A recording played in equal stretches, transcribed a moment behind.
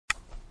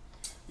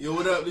Yo,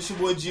 what up? This your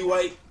boy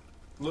GWhite.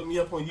 Look me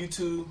up on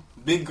YouTube.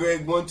 Big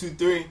Greg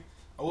 123.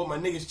 I want my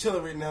niggas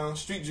chilling right now.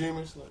 Street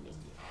Dreamers.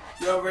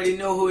 You already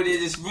know who it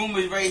is. It's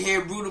Rumors right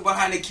here. Brutal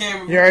behind the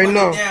camera. You already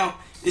know. It down.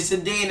 It's a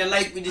day in the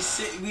life. We just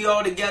sit. We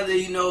all together.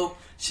 You know,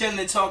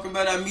 chilling, talking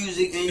about our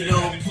music, and you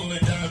know, chilling.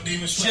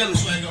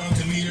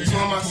 It's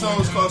one of my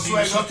songs called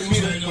Swag Off the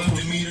Meter.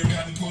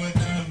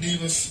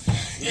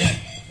 Yeah.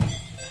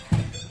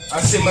 I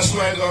send my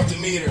swag off the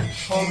meter.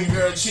 Homie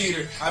girl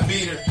cheater, I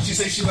beat her. She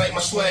say she like my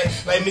swag,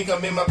 like me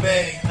come in my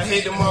bag. I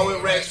hate them all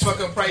with racks,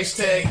 fuck a price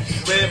tag.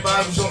 Red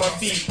bottoms on my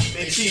feet,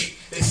 they cheap.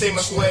 They say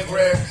my swag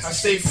rare. I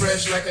stay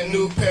fresh like a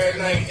new pair of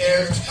Nike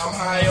Air. I'm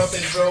high off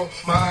that dro,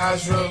 my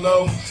eyes real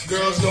low.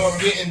 Girls know I'm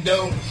getting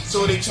dope,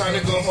 so they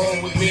tryna go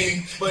home with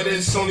me. But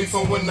it's only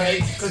for one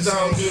night, cause I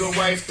don't do the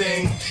wife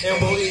thing.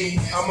 MOE,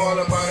 I'm all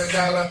about a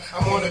dollar.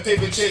 I'm on a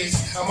paper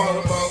chase. I'm all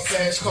about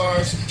fast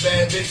cars,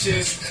 bad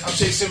bitches. I'm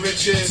chasing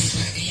riches.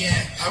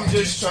 Yeah, I'm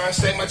just trying to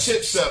stack my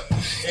chips up.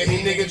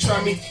 Any nigga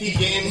try me, he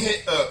getting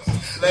hit up.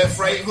 Left,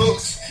 right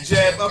hooks,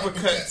 jab,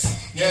 uppercuts.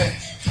 Yeah,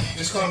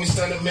 just call me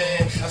Stunner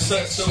Man. I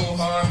stunt so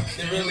hard,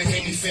 they really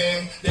hate me,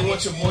 fam. They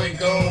want your boy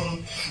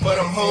gone, but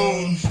I'm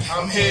home.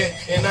 I'm here,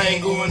 and I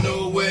ain't going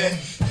nowhere.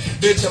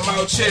 Bitch, I'm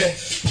out here.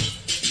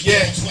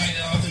 Yeah. Swag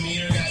off the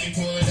meter, got me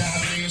pulling down.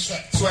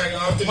 Swag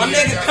off the meter. My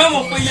nigga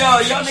coming for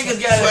y'all. Y'all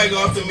niggas gotta. Swag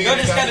off the meter. Y'all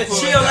just gotta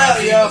chill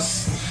out, y'all.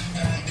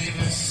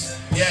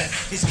 Yeah,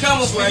 he's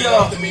coming for swag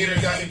y'all. Off the meter,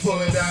 got me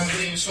pulling down,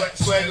 divas.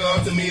 Swag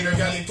off the meter,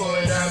 got me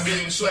pulling down,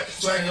 divas.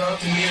 Swag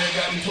off the meter,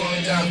 got me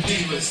pulling down,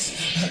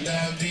 divas.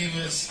 Down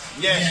divas.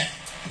 Yeah.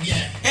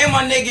 And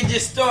my nigga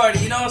just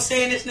started. You know what I'm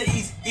saying? This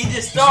nigga, he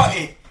just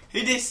started.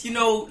 He just, you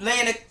know,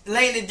 laying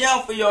it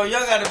down for y'all.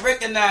 Y'all gotta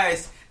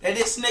recognize that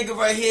this nigga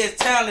right here is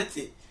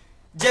talented.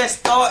 Just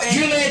starting,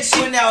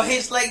 putting out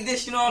hits like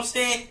this. You know what I'm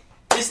saying?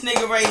 This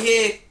nigga right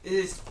here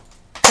is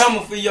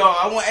coming for y'all.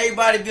 I want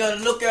everybody to be on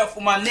the lookout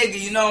for my nigga,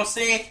 you know what I'm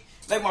saying?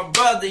 Like my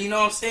brother, you know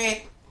what I'm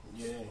saying?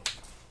 Yeah.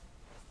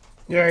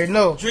 You already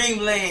know.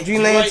 Dreamland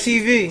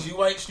TV.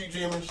 GWhite, Street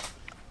Dreamers.